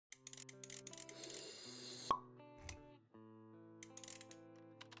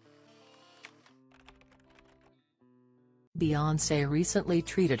Beyoncé recently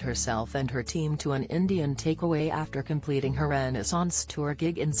treated herself and her team to an Indian takeaway after completing her Renaissance tour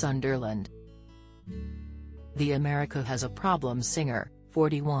gig in Sunderland. The America Has a Problem singer,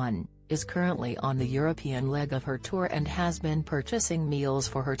 41, is currently on the European leg of her tour and has been purchasing meals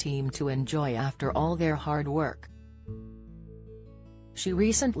for her team to enjoy after all their hard work. She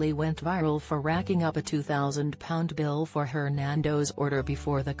recently went viral for racking up a £2,000 bill for her Nando's order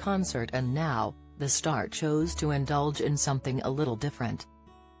before the concert, and now, the star chose to indulge in something a little different.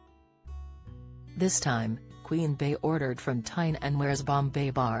 This time, Queen Bey ordered from Tyne & Wear's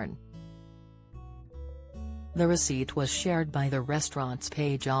Bombay Barn. The receipt was shared by the restaurant's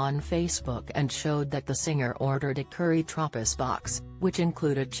page on Facebook and showed that the singer ordered a curry tapas box, which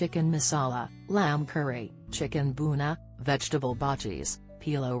included chicken masala, lamb curry, chicken bhuna, vegetable bhajis,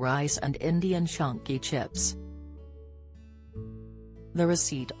 pilo rice and Indian chunky chips. The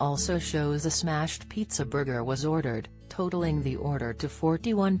receipt also shows a smashed pizza burger was ordered, totaling the order to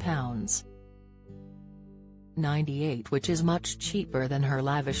 £41.98, which is much cheaper than her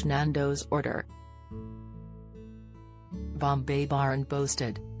lavish Nando's order. Bombay Barn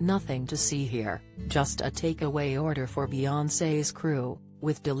boasted, "Nothing to see here, just a takeaway order for Beyoncé's crew,"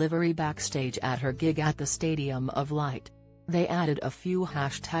 with delivery backstage at her gig at the Stadium of Light. They added a few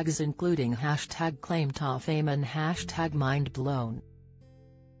hashtags including #ClaimToFame and #MindBlown.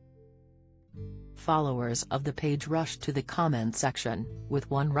 Followers of the page rushed to the comment section, with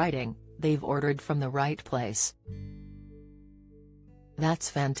one writing, "They've ordered from the right place. That's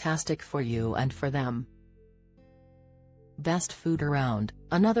fantastic for you and for them. Best food around,"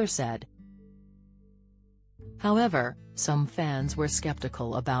 another said. However, some fans were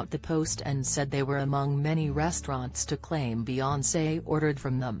skeptical about the post and said they were among many restaurants to claim Beyoncé ordered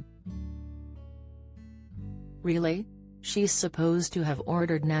from them. Really? She's supposed to have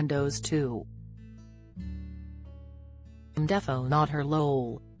ordered Nando's too. Defo not her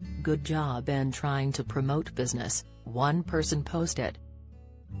lol. Good job in trying to promote business, one person posted.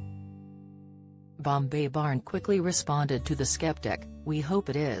 Bombay Barn quickly responded to the skeptic, "We hope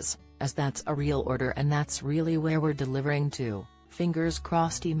it is, as that's a real order and that's really where we're delivering to, fingers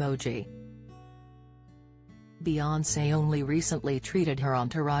crossed emoji." Beyoncé only recently treated her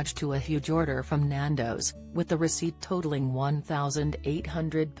entourage to a huge order from Nando's, with the receipt totaling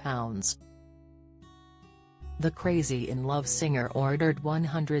 £1,800. The Crazy in Love singer ordered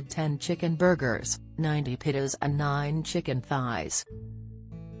 110 chicken burgers, 90 pitas and 9 chicken thighs.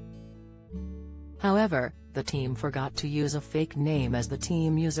 However, the team forgot to use a fake name as the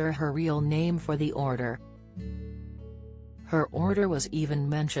team used her real name for the order. Her order was even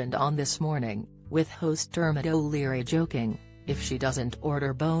mentioned on This Morning, with host Dermot O'Leary joking, "If she doesn't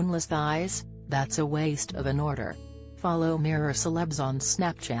order boneless thighs, that's a waste of an order." Follow Mirror Celebs on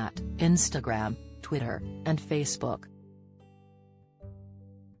Snapchat, Instagram, Twitter, and Facebook.